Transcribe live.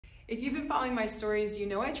If you've been following my stories, you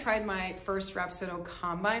know I tried my first Rapsodo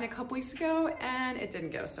Combine a couple weeks ago and it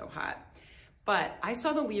didn't go so hot. But I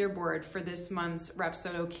saw the leaderboard for this month's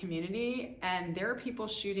Rapsodo community and there are people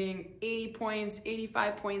shooting 80 points,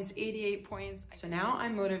 85 points, 88 points. So now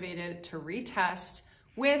I'm motivated to retest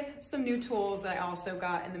with some new tools that I also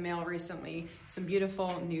got in the mail recently, some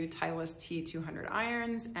beautiful new Titleist T200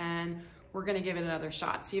 irons, and we're gonna give it another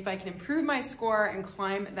shot. See if I can improve my score and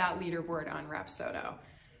climb that leaderboard on Rapsodo.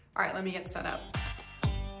 All right, let me get set up.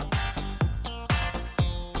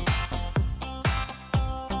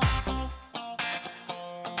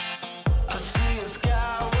 I see a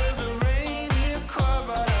sky with a reindeer car,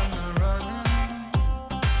 but I'm not running.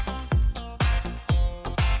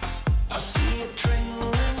 I see a train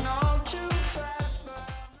moving all too fast, but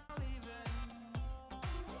I'm not leaving.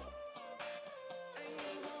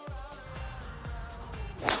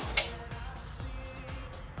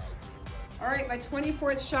 All right, my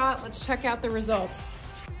 24th shot. Let's check out the results.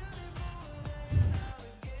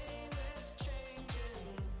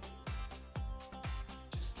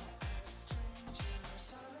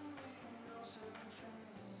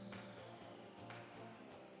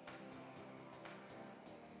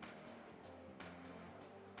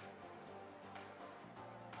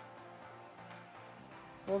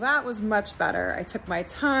 Well, that was much better. I took my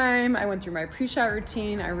time. I went through my pre-shot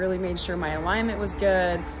routine. I really made sure my alignment was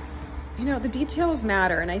good. You know, the details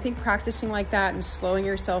matter. And I think practicing like that and slowing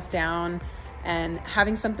yourself down and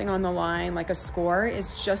having something on the line like a score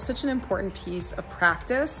is just such an important piece of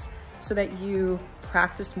practice so that you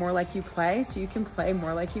practice more like you play, so you can play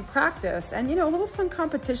more like you practice. And you know, a little fun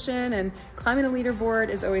competition and climbing a leaderboard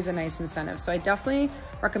is always a nice incentive. So I definitely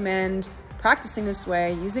recommend practicing this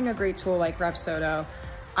way, using a great tool like Rapsodo.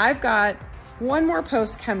 I've got one more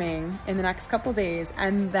post coming in the next couple days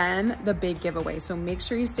and then the big giveaway. So make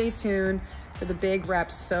sure you stay tuned for the big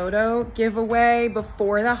Rapsodo giveaway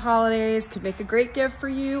before the holidays. Could make a great gift for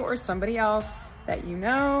you or somebody else that you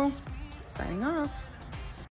know. Signing off.